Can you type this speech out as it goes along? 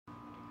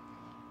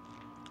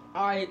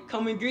Alright,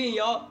 coming green,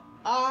 y'all.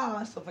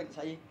 Ah, so fucking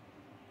excited.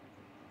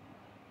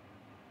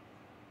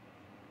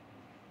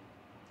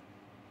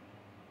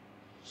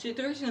 Shit,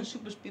 they're racing a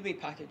Super Speedway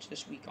package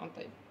this week, aren't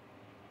they?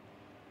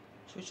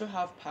 So we should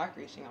have pack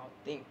racing, I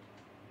would think.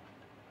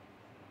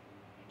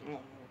 Oh.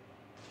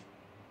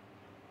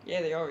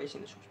 Yeah, they are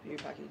racing the Super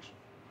Speedway package.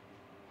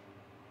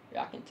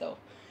 Yeah, I can tell.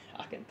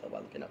 I can tell by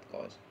looking at the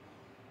cars.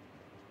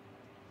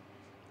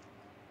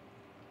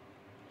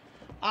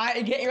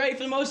 Alright, getting ready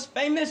for the most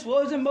famous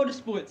wars in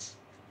motorsports.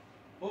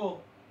 Oh,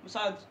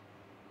 besides,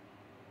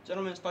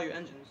 gentlemen, start your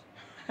engines.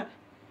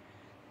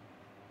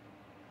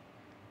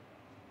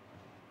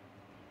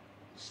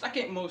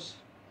 Second most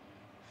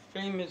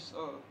famous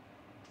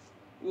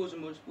rules in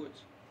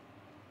motorsports.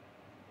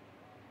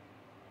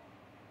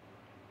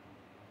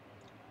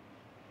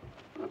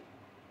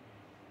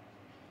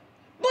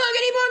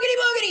 Boogity, boogity,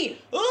 boogity!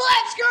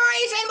 Let's go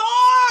racing,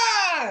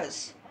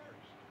 boys!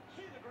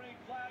 See the green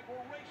flag, we're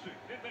racing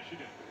in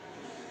Michigan.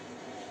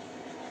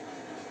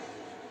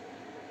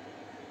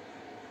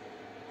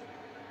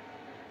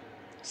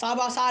 Side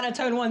by side at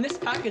turn 1. This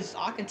pack is,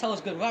 I can tell,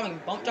 it's good. We're having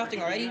bump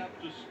drafting already.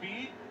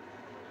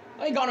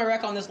 I ain't gonna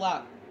wreck on this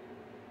lap.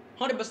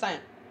 100%.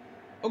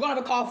 We're gonna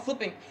have a car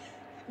flipping.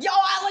 Yo,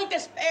 I like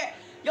this.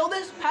 Yo,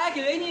 this pack,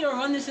 they need to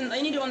run this in.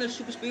 They need to run the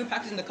Super Speedway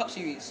packs in the Cup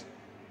Series.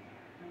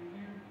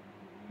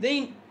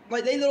 They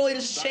literally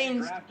just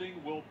changed.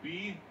 Drafting will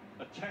be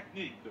a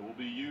technique that will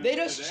be used. They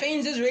just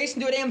changed this race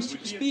into a damn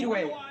Super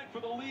Speedway. Yo,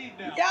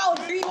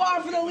 3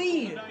 wide for the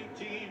lead.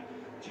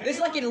 It's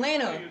like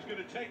Atlanta.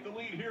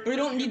 We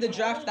don't need the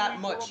draft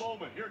that much.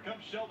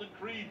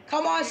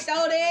 Come on,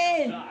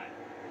 Sheldon.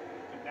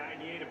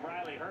 98 of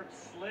Riley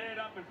Herbst slid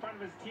up in front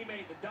of his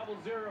teammate, the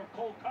 00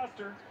 Cole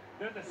Custer.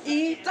 They're the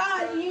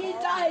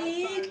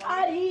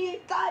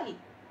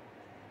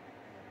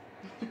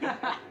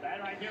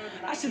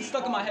That shit's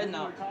stuck in my head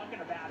now.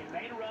 He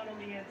made a run on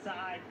the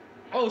inside.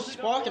 Oh,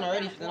 sparking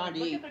already for the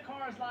 98. Look at the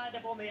cars lined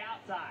up on the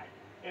outside.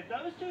 If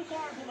those two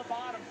cars on the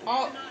bottom,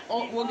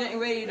 we're getting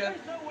ready to.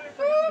 There's nowhere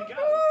for him to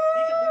go.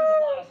 He could lose a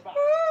lot of spots.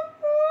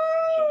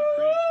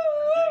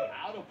 Getting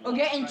out of we're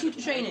getting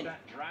tutor training.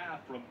 That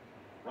draft from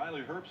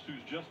Riley Herbst,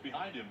 who's just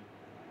behind him.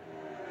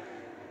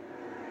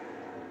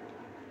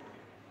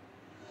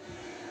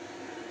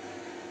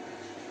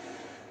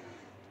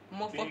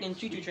 More fucking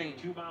tutor training.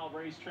 2-mile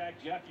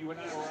racetrack. Jeff, you and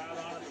I were out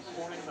on it this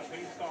morning in the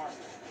pace car.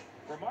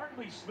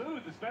 Remarkably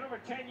smooth. It's been over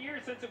 10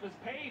 years since it was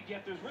paved,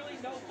 yet there's really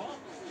no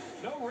bumps,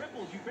 no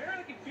ripples. You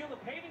barely can feel the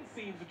paving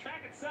seams. The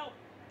track itself,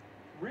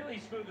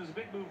 really smooth. Is a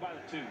big move by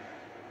the two.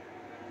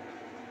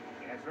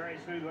 Yeah, it's a very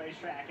smooth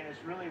racetrack, and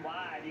it's really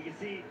wide. You can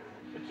see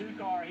the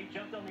 2-car. He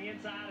jumped on the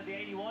inside of the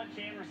 81,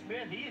 Chandler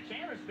Smith.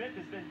 Chandler Smith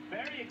has been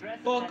very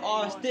aggressive. Fuck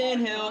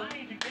Austin Hill.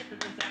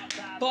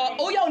 But,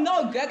 oh, yo,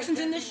 no, Gregson's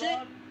in this shit.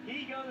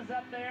 He goes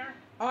up there.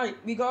 Alright,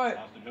 we got.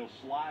 Austin Hill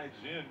slides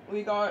in.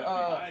 We got,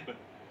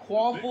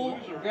 Quaffle,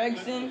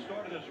 Gregson.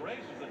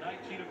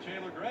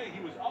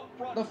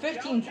 The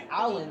 15th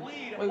Allen.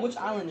 Wait, which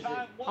Allen is it?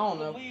 I don't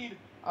know.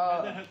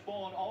 And then has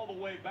fallen all the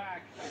way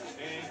back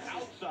and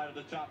outside of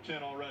the top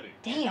 10 already.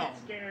 Damn. That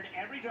scared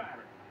every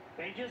driver.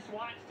 They just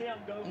watched him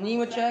go from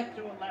Nemechek 7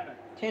 to 11.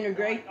 Tanner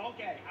Gray.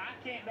 Okay,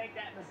 I can't make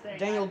that mistake.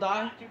 Daniel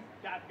Dye.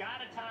 I've got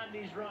to time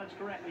these runs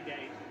correctly,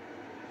 Dave.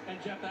 And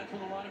Jeff, that's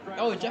what a lot of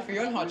drivers. Oh, Jeffrey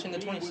Earnhardt in the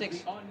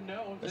 26.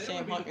 Unknown. The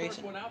Sam Hunt the first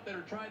racing. one out there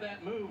to try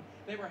that move.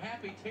 They were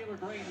happy Taylor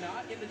Gray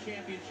not in the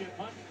championship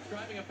hunt.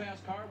 Driving a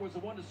fast car was the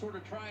one to sort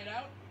of try it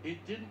out.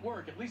 It didn't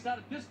work, at least not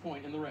at this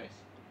point in the race.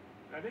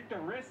 I think the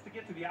risk to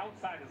get to the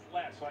outside is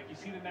less. Like you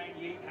see the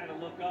 98 kind of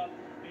look up,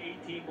 the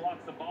 18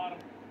 blocks the bottom.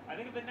 I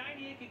think if the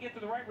 98 can get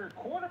to the right rear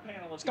quarter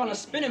panel, it's gonna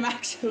spin him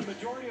actually. The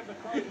majority of the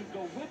cars would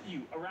go with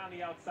you around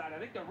the outside. I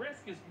think the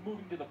risk is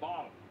moving to the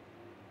bottom.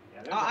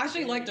 Yeah, I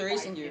actually like the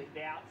racing gear.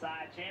 The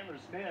outside, Chandler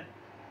Smith.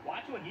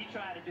 Watch what he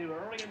tried to do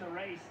early in the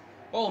race.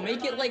 Oh,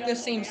 make it like the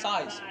same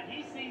size.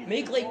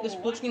 Make like the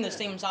split screen the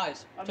same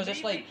size. So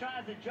just like. He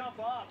tries to jump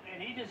up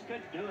and he just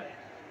couldn't do it.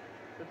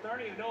 The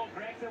 30 of Noah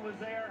Gregson was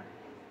there,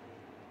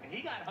 and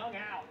he got hung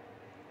out.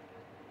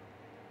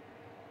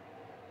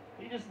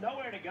 He just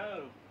nowhere to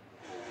go.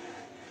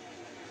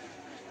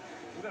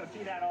 We're gonna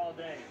see that all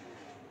day.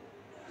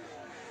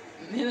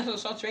 Man,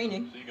 that's what's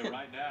training. Seeing it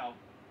right now.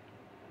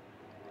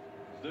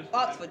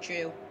 That's for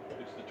true.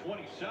 It's the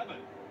 27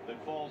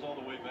 that falls all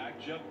the way back.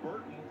 Jeff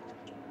Burton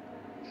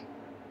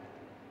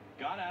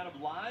got out of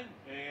line,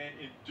 and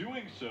in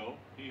doing so,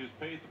 he has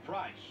paid the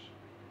price.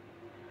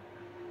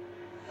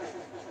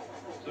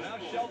 So now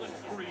Sheldon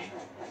Creed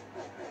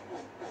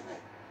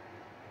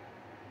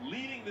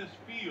leading this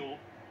field,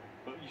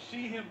 but you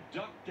see him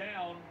duck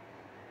down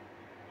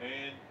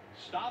and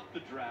stop the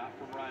draft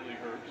from Riley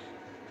Herbst.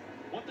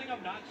 One thing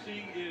I'm not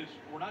seeing is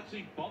we're not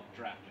seeing bump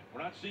drafting.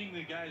 We're not seeing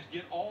the guys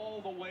get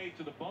all the way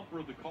to the bumper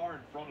of the car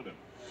in front of him.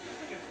 I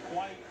think it's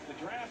quite, the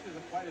draft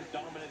isn't quite as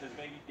dominant as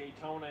maybe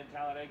Daytona and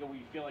Talladega, where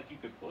you feel like you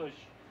could push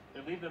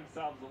and leave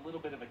themselves a little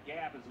bit of a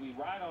gap as we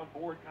ride on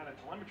board kind of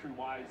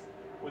telemetry-wise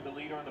with the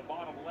leader on the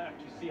bottom left.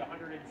 You see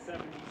 176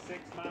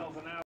 miles an hour.